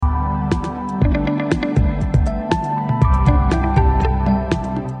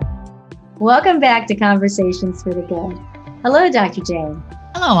Welcome back to Conversations for the Good. Hello, Dr. Jane.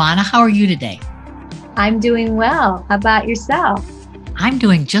 Hello, Anna. How are you today? I'm doing well. How about yourself? I'm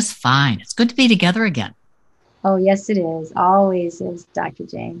doing just fine. It's good to be together again. Oh, yes, it is. Always is, Dr.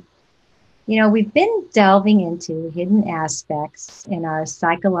 Jane. We've been delving into hidden aspects in our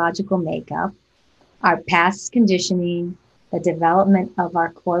psychological makeup, our past conditioning, the development of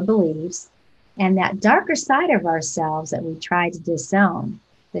our core beliefs, and that darker side of ourselves that we try to disown,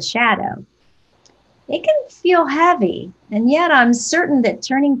 the shadow. It can feel heavy, and yet I'm certain that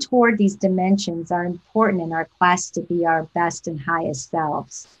turning toward these dimensions are important in our quest to be our best and highest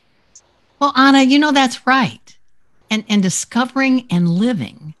selves. Well, Anna, that's right. And discovering and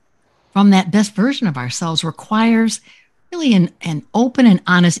living from that best version of ourselves requires really an open and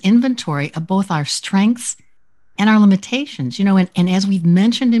honest inventory of both our strengths and our limitations. And as we've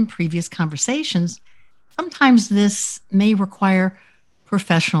mentioned in previous conversations, sometimes this may require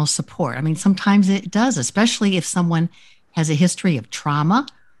professional support. I mean, sometimes it does, especially if someone has a history of trauma,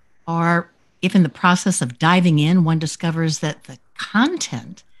 or if in the process of diving in, one discovers that the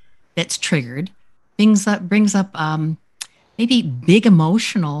content that's triggered brings up maybe big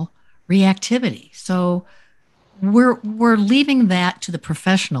emotional reactivity. So we're leaving that to the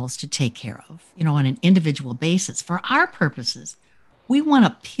professionals to take care of, on an individual basis. For our purposes, we want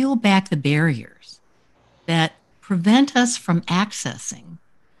to peel back the barriers that prevent us from accessing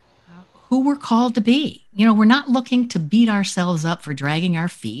who we're called to be. We're not looking to beat ourselves up for dragging our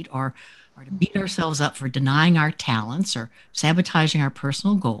feet, or to beat ourselves up for denying our talents or sabotaging our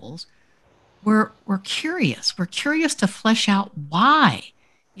personal goals. We're curious. We're curious to flesh out why.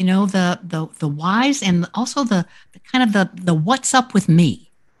 The whys, and also the kind of the what's up with me.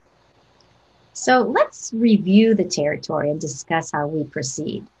 So let's review the territory and discuss how we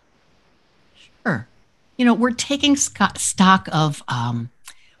proceed. Sure. We're taking stock of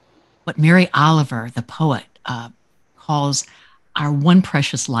what Mary Oliver, the poet, calls our one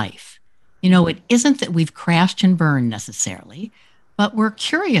precious life. It isn't that we've crashed and burned necessarily, but we're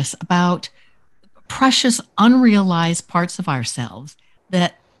curious about precious, unrealized parts of ourselves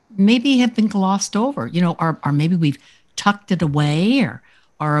that maybe have been glossed over, or maybe we've tucked it away,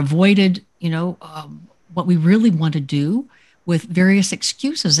 or avoided, what we really want to do, with various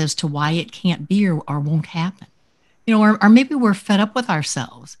excuses as to why it can't be, or won't happen. Or maybe we're fed up with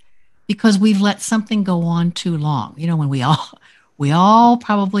ourselves because we've let something go on too long. When we all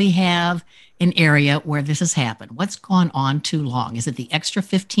probably have an area where this has happened. What's gone on too long? Is it the extra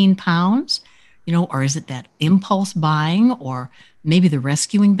 15 pounds? Or is it that impulse buying, or maybe the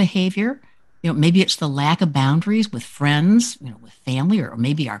rescuing behavior? Maybe it's the lack of boundaries with friends, with family, or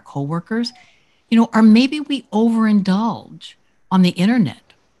maybe our coworkers, or maybe we overindulge on the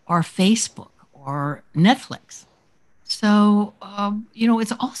internet, or Facebook, or Netflix. So,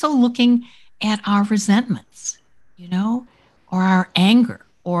 it's also looking at our resentments, or our anger,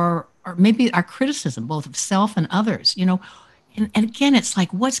 or maybe our criticism, both of self and others. And again, it's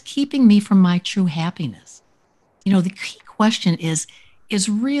like, what's keeping me from my true happiness? The key question is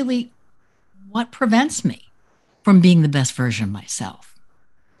really, what prevents me from being the best version of myself?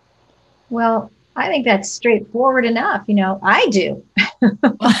 Well, I think that's straightforward enough. I do.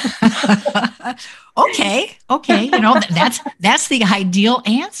 Okay. That's the ideal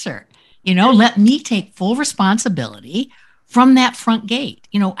answer. Let me take full responsibility from that front gate.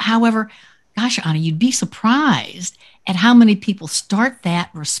 However, gosh, Anna, you'd be surprised at how many people start that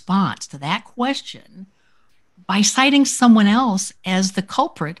response to that question by citing someone else as the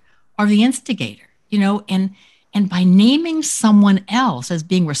culprit or the instigator. And by naming someone else as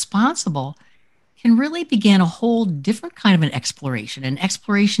being responsible can really begin a whole different kind of an exploration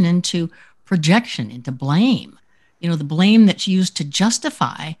into projection, into blame. The blame that's used to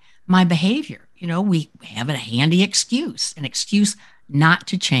justify my behavior. We have a handy excuse, an excuse not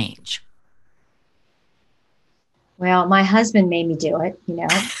to change. Well, my husband made me do it,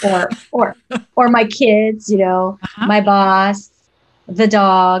 or my kids, Uh-huh. my boss, the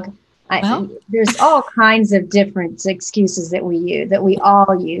dog. Well, There's all kinds of different excuses that we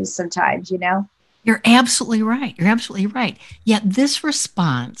all use sometimes. you're absolutely right. You're absolutely right. Yet this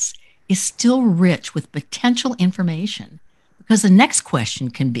response is still rich with potential information, because the next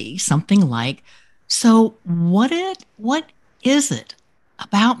question can be something like, so what is it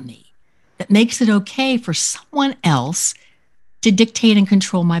about me that makes it okay for someone else to dictate and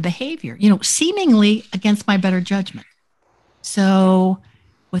control my behavior, seemingly against my better judgment? So,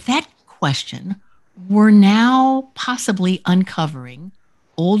 with that question, we're now possibly uncovering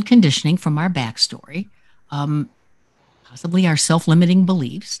old conditioning from our backstory, um, possibly our self limiting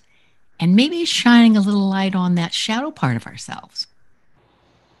beliefs, and maybe shining a little light on that shadow part of ourselves.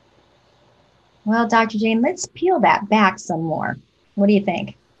 Well, Dr. Jane, let's peel that back some more. What do you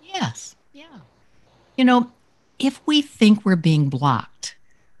think? Yes. Yeah. You know, if we think we're being blocked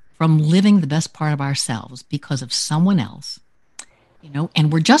from living the best part of ourselves because of someone else,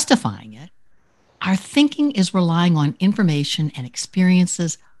 and we're justifying it, our thinking is relying on information and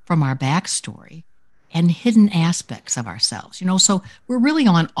experiences from our backstory and hidden aspects of ourselves, so we're really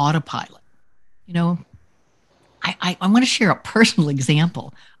on autopilot. You know, I want to share a personal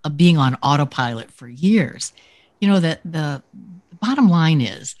example of being on autopilot for years. That the bottom line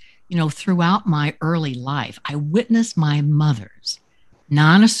is, throughout my early life, I witnessed my mother's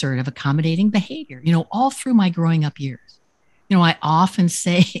non assertive, accommodating behavior, all through my growing up years. I often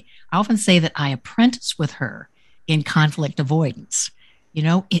say, I often say that I apprenticed with her in conflict avoidance.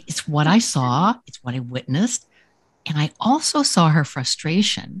 It's what I saw, it's what I witnessed, and I also saw her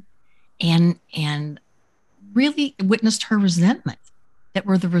frustration and really witnessed her resentment that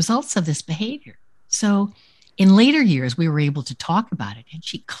were the results of this behavior. So in later years, we were able to talk about it, and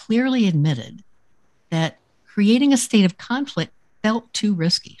she clearly admitted that creating a state of conflict felt too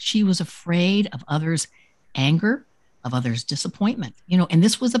risky. She was afraid of others' anger, of others' disappointment, and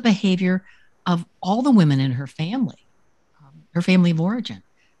this was a behavior of all the women in her family of origin.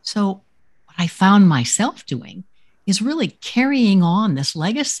 So what I found myself doing is really carrying on this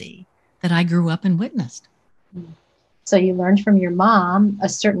legacy that I grew up and witnessed. So you learned from your mom a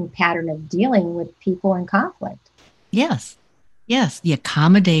certain pattern of dealing with people in conflict. Yes. Yes. The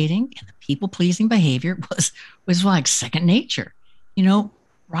accommodating and the people pleasing behavior was like second nature, you know,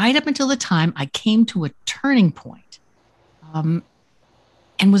 right up until the time I came to a turning point, um,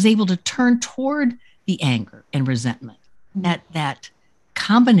 and was able to turn toward the anger and resentment, that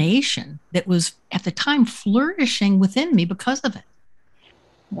combination that was at the time flourishing within me because of it.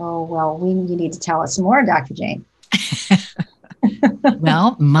 Oh, well, you need to tell us more, Dr. Jane.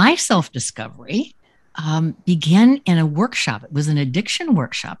 Well, my self discovery began in a workshop. It was an addiction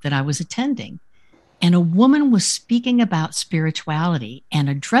workshop that I was attending. And a woman was speaking about spirituality and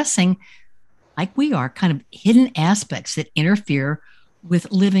addressing, like we are, kind of hidden aspects that interfere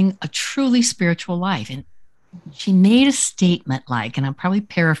with living a truly spiritual life. And she made a statement like, and I'm probably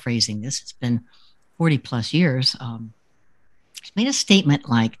paraphrasing this, it's been 40 plus years. She made a statement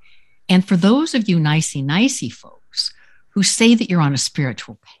like, and for those of you nicey folks who say that you're on a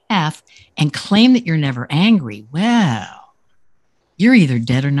spiritual path and claim that you're never angry, well, you're either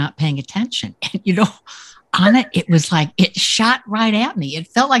dead or not paying attention. And, Anna, it was like it shot right at me. It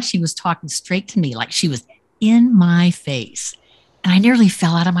felt like she was talking straight to me, like she was in my face. And I nearly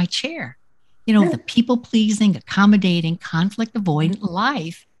fell out of my chair. The people pleasing, accommodating, conflict avoidant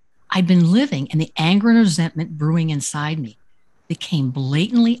life I'd been living and the anger and resentment brewing inside me became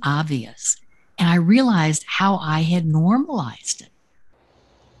blatantly obvious. And I realized how I had normalized it.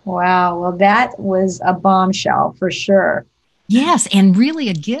 Wow. Well, that was a bombshell for sure. Yes, and really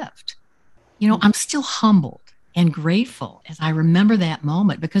a gift. I'm still humbled and grateful as I remember that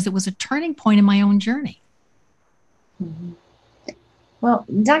moment because it was a turning point in my own journey. Mm-hmm. Well,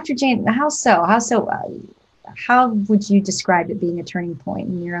 Dr. Jane, how so? How would you describe it being a turning point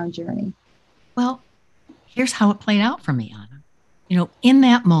in your own journey? Well, here's how it played out for me, Anna. In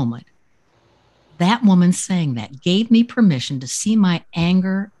that moment, that woman saying that gave me permission to see my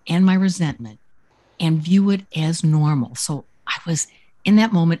anger and my resentment and view it as normal. So I was in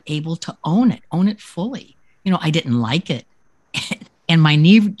that moment able to own it fully. I didn't like it. And my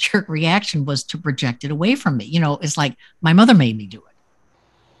knee jerk reaction was to project it away from me. It's like my mother made me do it.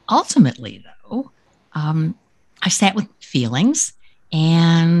 Ultimately, though, I sat with feelings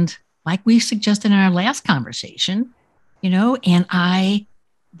and, like we suggested in our last conversation, and I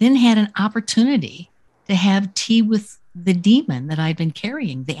then had an opportunity to have tea with the demon that I'd been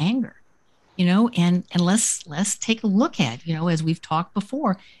carrying, the anger, and let's take a look at, as we've talked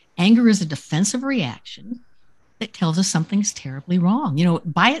before, anger is a defensive reaction that tells us something's terribly wrong.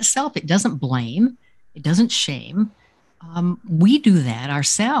 By itself, it doesn't blame, it doesn't shame. We do that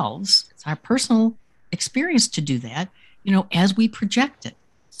ourselves. It's our personal experience to do that, as we project it.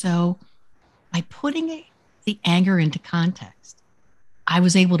 So by putting the anger into context, I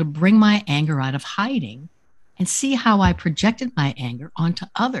was able to bring my anger out of hiding and see how I projected my anger onto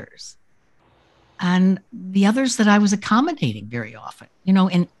others and the others that I was accommodating very often,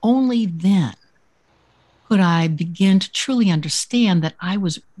 and only then could I begin to truly understand that I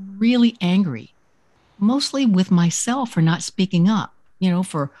was really angry, mostly with myself for not speaking up,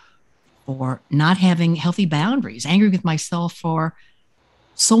 for not having healthy boundaries, angry with myself for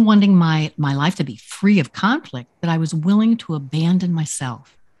so wanting my life to be free of conflict that I was willing to abandon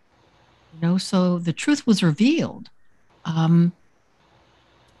myself. So the truth was revealed.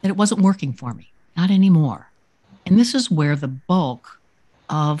 that it wasn't working for me, not anymore. And this is where the bulk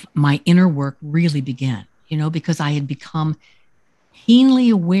of my inner work really began, because I had become keenly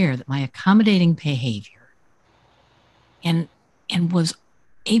aware that my accommodating behavior and was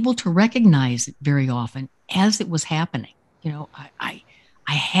able to recognize it very often as it was happening. I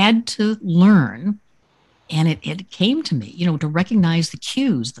had to learn, and it came to me, to recognize the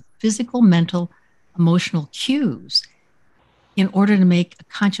cues, the physical, mental, emotional cues, in order to make a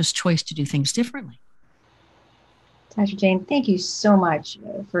conscious choice to do things differently. Dr. Jane, thank you so much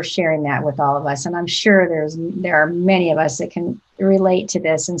for sharing that with all of us. And I'm sure there are many of us that can relate to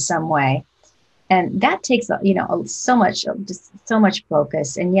this in some way. And that takes, so much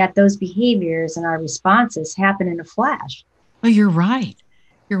focus. And yet those behaviors and our responses happen in a flash. Well, you're right.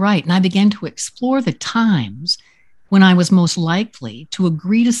 You're right. And I began to explore the times when I was most likely to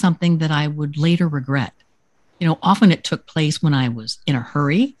agree to something that I would later regret. Often it took place when I was in a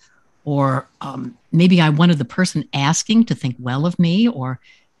hurry, or maybe I wanted the person asking to think well of me, or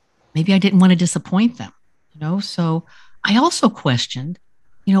maybe I didn't want to disappoint them. So I also questioned,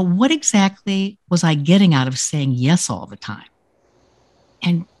 what exactly was I getting out of saying yes all the time?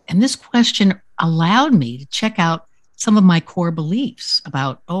 And this question allowed me to check out some of my core beliefs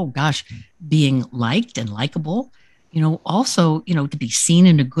about, oh gosh, being liked and likable, also, to be seen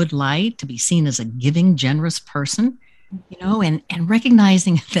in a good light, to be seen as a giving, generous person, and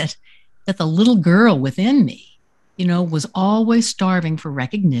recognizing that the little girl within me, was always starving for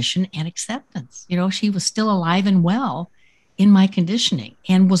recognition and acceptance. She was still alive and well in my conditioning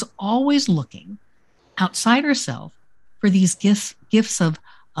and was always looking outside herself for these gifts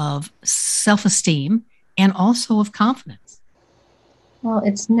of self-esteem and also of confidence. Well,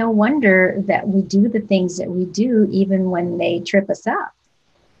 it's no wonder that we do the things that we do, even when they trip us up.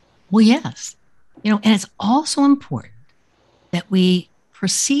 Well, yes. And it's also important that we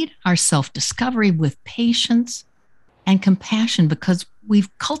proceed our self-discovery with patience and compassion, because we've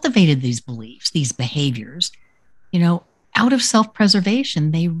cultivated these beliefs, these behaviors, out of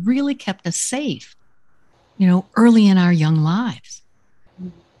self-preservation. They really kept us safe, early in our young lives.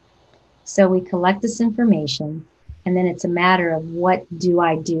 So we collect this information, and then it's a matter of what do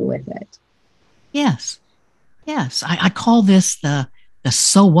I do with it? Yes. Yes. I call this the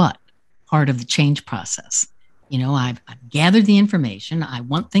so what part of the change process. I've gathered the information. I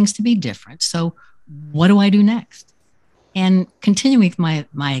want things to be different. So what do I do next? And continuing with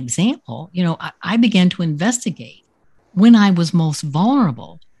my example, I began to investigate when I was most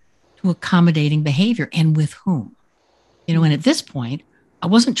vulnerable to accommodating behavior and with whom. And at this point, I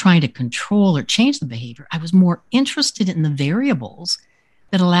wasn't trying to control or change the behavior. I was more interested in the variables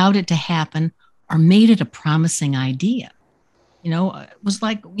that allowed it to happen or made it a promising idea. It was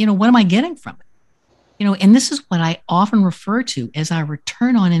like, what am I getting from it? And this is what I often refer to as our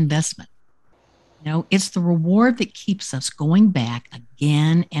return on investment. It's the reward that keeps us going back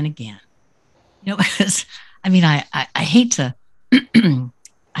again and again. Because I hate to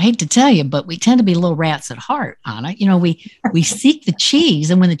I hate to tell you, but we tend to be little rats at heart, Anna. We seek the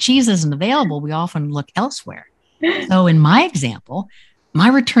cheese, and when the cheese isn't available, we often look elsewhere. So in my example, my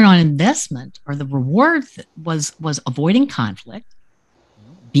return on investment, or the reward, was avoiding conflict,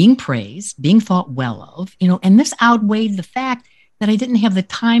 being praised, being thought well of, and this outweighed the fact that I didn't have the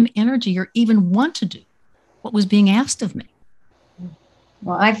time, energy, or even want to do what was being asked of me.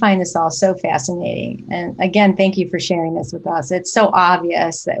 Well, I find this all so fascinating. And again, thank you for sharing this with us. It's so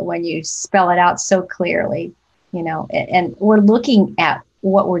obvious that when you spell it out so clearly, and we're looking at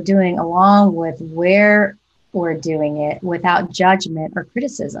what we're doing along with where we're doing it without judgment or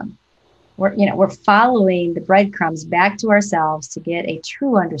criticism. We're following the breadcrumbs back to ourselves to get a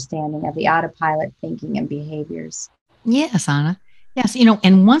true understanding of the autopilot thinking and behaviors. Yes, Anna. Yes,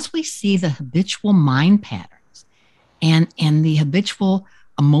 and once we see the habitual mind patterns and the habitual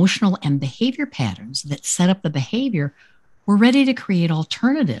emotional and behavior patterns that set up the behavior, we're ready to create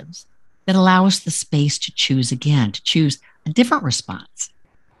alternatives that allow us the space to choose again, to choose a different response,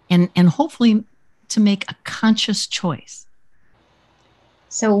 and hopefully to make a conscious choice.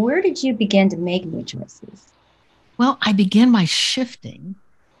 So where did you begin to make new choices? Well, I began by shifting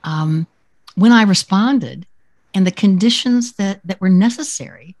when I responded and the conditions that were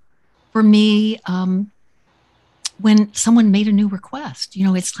necessary for me when someone made a new request.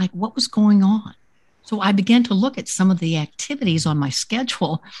 It's like, what was going on? So I began to look at some of the activities on my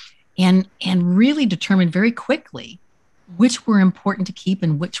schedule and really determine very quickly which were important to keep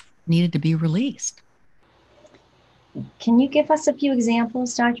and which needed to be released. Can you give us a few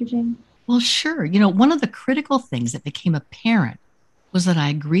examples, Dr. Jane? Well, sure. One of the critical things that became apparent was that I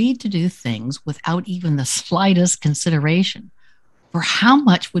agreed to do things without even the slightest consideration for how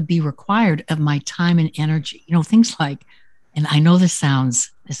much would be required of my time and energy. Things like, and I know this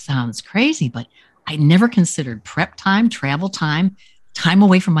sounds crazy, but I never considered prep time, travel time, time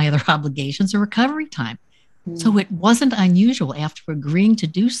away from my other obligations, or recovery time. So it wasn't unusual after agreeing to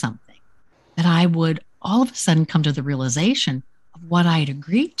do something that I would all of a sudden come to the realization of what I had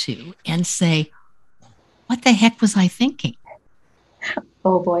agreed to and say, what the heck was I thinking?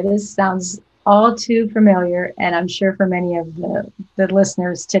 Oh boy, this sounds all too familiar. And I'm sure for many of the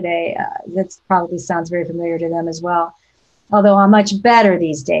listeners today, that probably sounds very familiar to them as well. Although I'm much better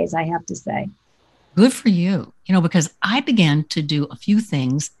these days, I have to say. Good for you, because I began to do a few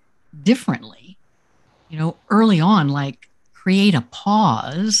things differently, early on, like create a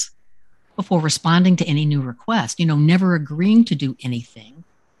pause before responding to any new request, never agreeing to do anything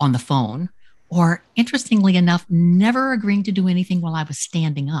on the phone, or interestingly enough, never agreeing to do anything while I was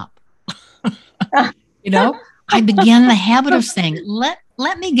standing up. you know, I began the habit of saying,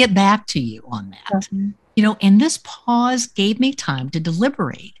 let me get back to you on that. And this pause gave me time to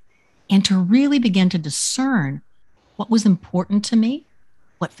deliberate and to really begin to discern what was important to me,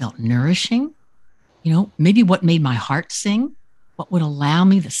 what felt nourishing, maybe what made my heart sing, what would allow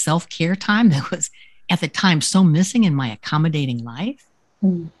me the self-care time that was at the time so missing in my accommodating life,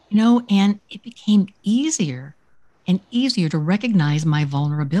 and it became easier and easier to recognize my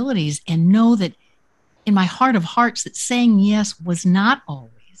vulnerabilities and know that in my heart of hearts that saying yes was not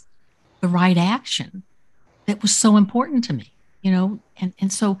always the right action that was so important to me,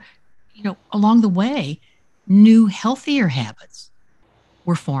 and so, along the way, new healthier habits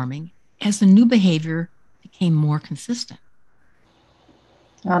were forming as the new behavior became more consistent.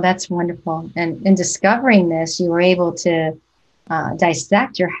 Oh, that's wonderful. And in discovering this, you were able to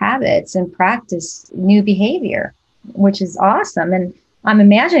dissect your habits and practice new behavior, which is awesome. And I'm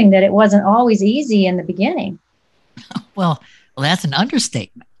imagining that it wasn't always easy in the beginning. Well, that's an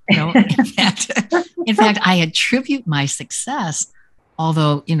understatement. In fact, I attribute my success,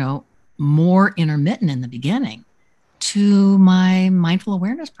 although, more intermittent in the beginning, to my mindful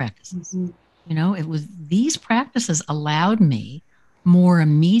awareness practices. It was these practices allowed me more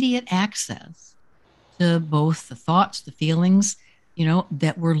immediate access to both the thoughts, the feelings,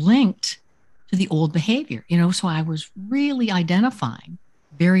 that were linked to the old behavior. So I was really identifying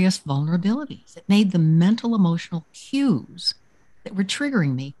various vulnerabilities. It made the mental emotional cues that were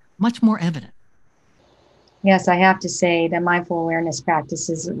triggering me much more evident. Yes, I have to say that mindful awareness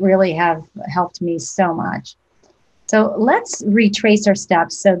practices really have helped me so much. So let's retrace our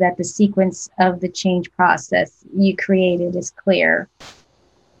steps so that the sequence of the change process you created is clear.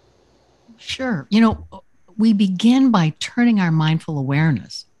 Sure. We begin by turning our mindful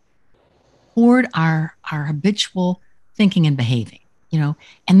awareness toward our habitual thinking and behaving,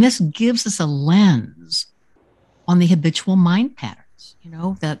 and this gives us a lens on the habitual mind patterns,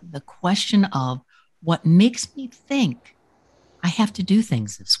 that the question of what makes me think I have to do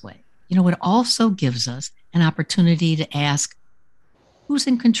things this way. It also gives us an opportunity to ask, who's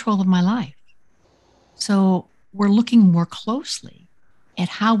in control of my life? So we're looking more closely at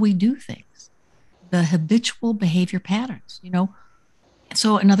how we do things, the habitual behavior patterns.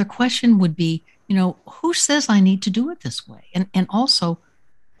 So another question would be, who says I need to do it this way? And also,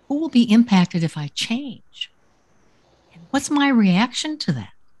 who will be impacted if I change? And what's my reaction to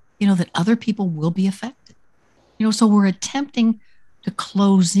that? That other people will be affected. So we're attempting to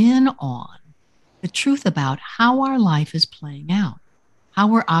close in on the truth about how our life is playing out, how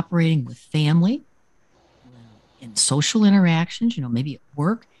we're operating with family, in social interactions, maybe at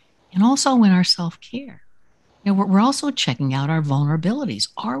work, and also in our self-care. We're also checking out our vulnerabilities.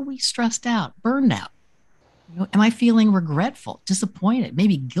 Are we stressed out, burned out? Am I feeling regretful, disappointed,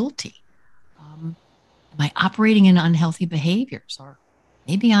 maybe guilty? Am I operating in unhealthy behaviors? Or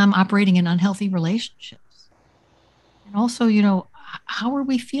maybe I'm operating in unhealthy relationships. And also, how are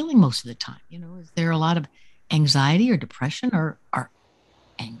we feeling most of the time? Is there a lot of anxiety or depression or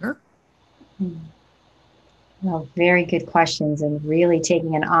anger? Well, very good questions, and really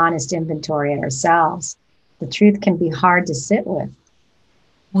taking an honest inventory of ourselves. The truth can be hard to sit with.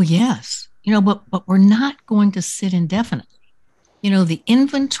 Well, yes, but we're not going to sit indefinitely. The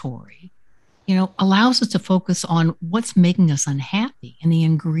inventory, allows us to focus on what's making us unhappy and the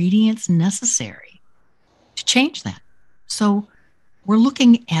ingredients necessary to change that. So we're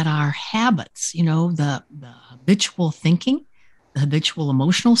looking at our habits, the habitual thinking, the habitual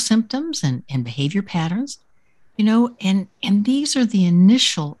emotional symptoms and behavior patterns, and these are the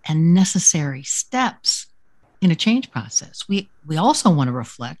initial and necessary steps in a change process. We also want to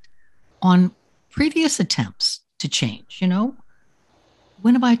reflect on previous attempts to change.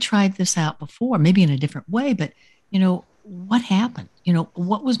 When have I tried this out before? Maybe in a different way, but what happened?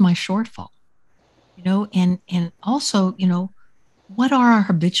 What was my shortfall? And also, what are our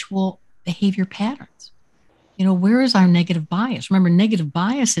habitual behavior patterns? Where is our negative bias? Remember, negative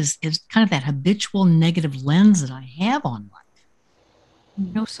bias is kind of that habitual negative lens that I have on life.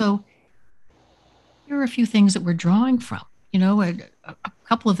 So here are a few things that we're drawing from. A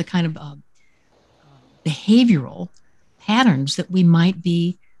couple of the kind of behavioral patterns that we might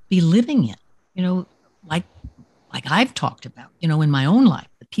be living in. Like I've talked about. In my own life,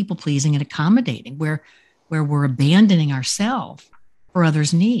 the people pleasing and accommodating, where we're abandoning ourselves for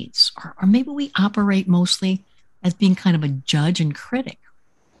others' needs, or maybe we operate mostly as being kind of a judge and critic.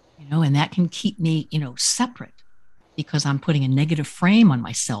 And that can keep me separate, because I'm putting a negative frame on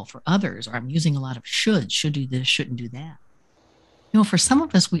myself or others, or I'm using a lot of should do this, shouldn't do that. For some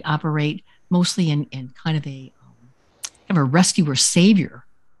of us, we operate mostly in kind of a rescuer savior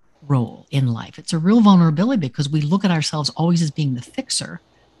role in life. It's a real vulnerability, because we look at ourselves always as being the fixer,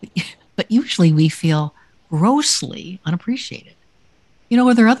 but usually we feel grossly unappreciated.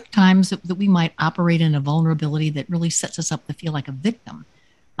 Are there other times that we might operate in a vulnerability that really sets us up to feel like a victim,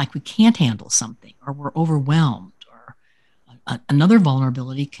 like we can't handle something, or we're overwhelmed? Or another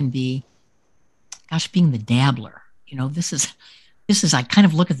vulnerability can be, being the dabbler. I kind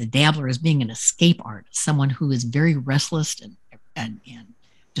of look at the dabbler as being an escape artist, someone who is very restless and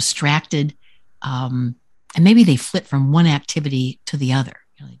distracted, and maybe they flip from one activity to the other.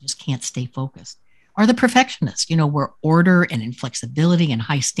 They just can't stay focused. Or the perfectionist, where order and inflexibility and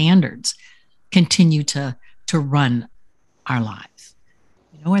high standards continue to run our lives.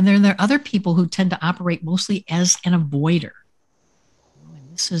 And there are other people who tend to operate mostly as an avoider.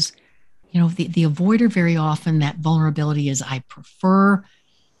 And this is, the avoider, very often that vulnerability is, I prefer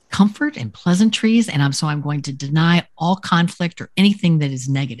comfort and pleasantries, and I'm going to deny all conflict or anything that is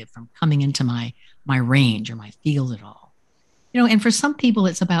negative from coming into my range or my field at all. And for some people,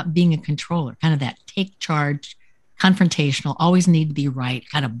 it's about being a controller, kind of that take charge, confrontational, always need to be right,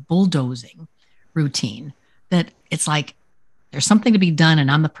 kind of bulldozing routine, that it's like there's something to be done and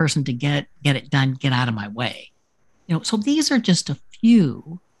I'm the person to get it done, get out of my way. So these are just a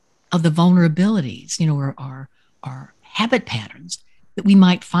few of the vulnerabilities, or our habit patterns that we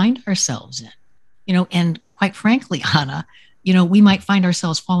might find ourselves in. And quite frankly, Anna, we might find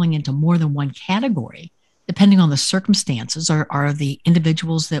ourselves falling into more than one category, depending on the circumstances or the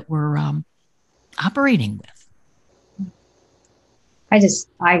individuals that we're operating with.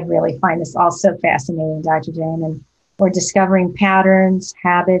 I really find this all so fascinating, Dr. Jane, and we're discovering patterns,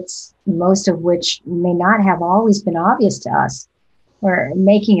 habits, most of which may not have always been obvious to us. We're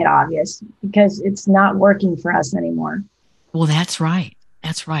making it obvious because it's not working for us anymore. Well, that's right.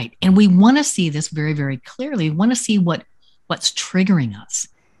 That's right. And we want to see this very, very clearly. We want to see what's triggering us,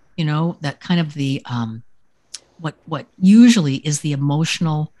 that kind of the what usually is the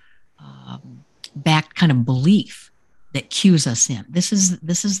emotional backed kind of belief that cues us in. This is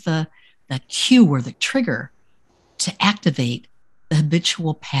the cue or the trigger to activate the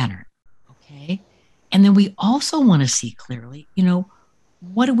habitual pattern. Okay. And then we also want to see clearly,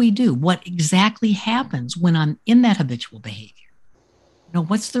 what do we do? What exactly happens when I'm in that habitual behavior?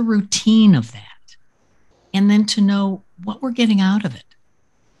 What's the routine of that? And then to know what we're getting out of it.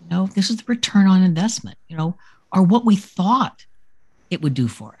 This is the return on investment, or what we thought it would do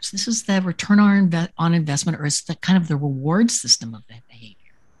for us. This is the return on investment, or it's the kind of the reward system of that behavior.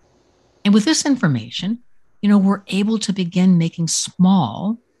 And with this information, we're able to begin making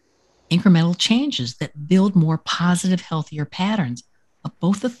small incremental changes that build more positive, healthier patterns of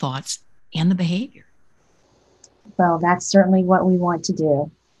both the thoughts and the behavior. Well, that's certainly what we want to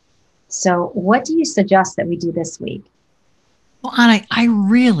do. So what do you suggest that we do this week? Well, Anna, I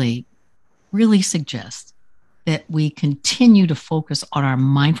really, really suggest that we continue to focus on our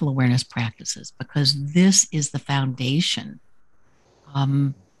mindful awareness practices, because this is the foundation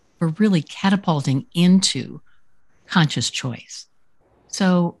for really catapulting into conscious choice.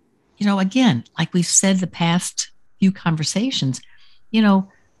 So, again, like we've said the past few conversations,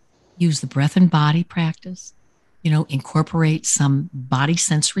 use the breath and body practice, incorporate some body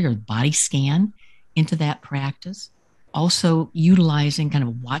sensory or body scan into that practice. Also utilizing kind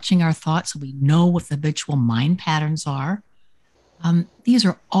of watching our thoughts so we know what the habitual mind patterns are. These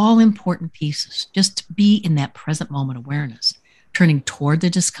are all important pieces, just to be in that present moment awareness, turning toward the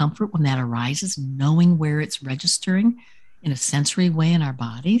discomfort when that arises, knowing where it's registering in a sensory way in our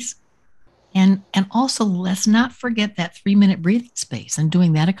bodies. And also, let's not forget that 3-minute breathing space and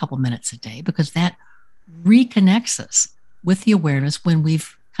doing that a couple minutes a day, because that reconnects us with the awareness when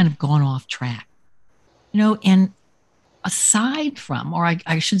we've kind of gone off track. And aside from, or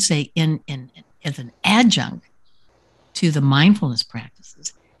I should say, in as an adjunct to the mindfulness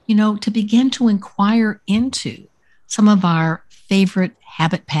practices, to begin to inquire into some of our favorite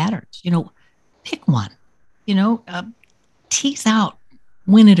habit patterns. Pick one, you know, uh, tease out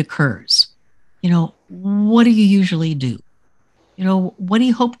when it occurs. What do you usually do? What do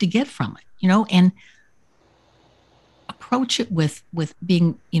you hope to get from it? And approach it with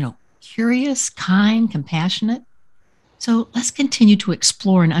being, curious, kind, compassionate. So let's continue to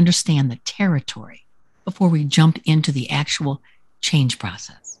explore and understand the territory before we jump into the actual change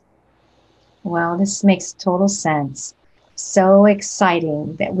process. Well, this makes total sense. So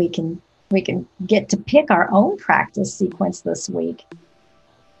exciting that we can get to pick our own practice sequence this week.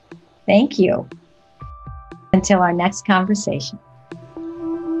 Thank you. Until our next conversation.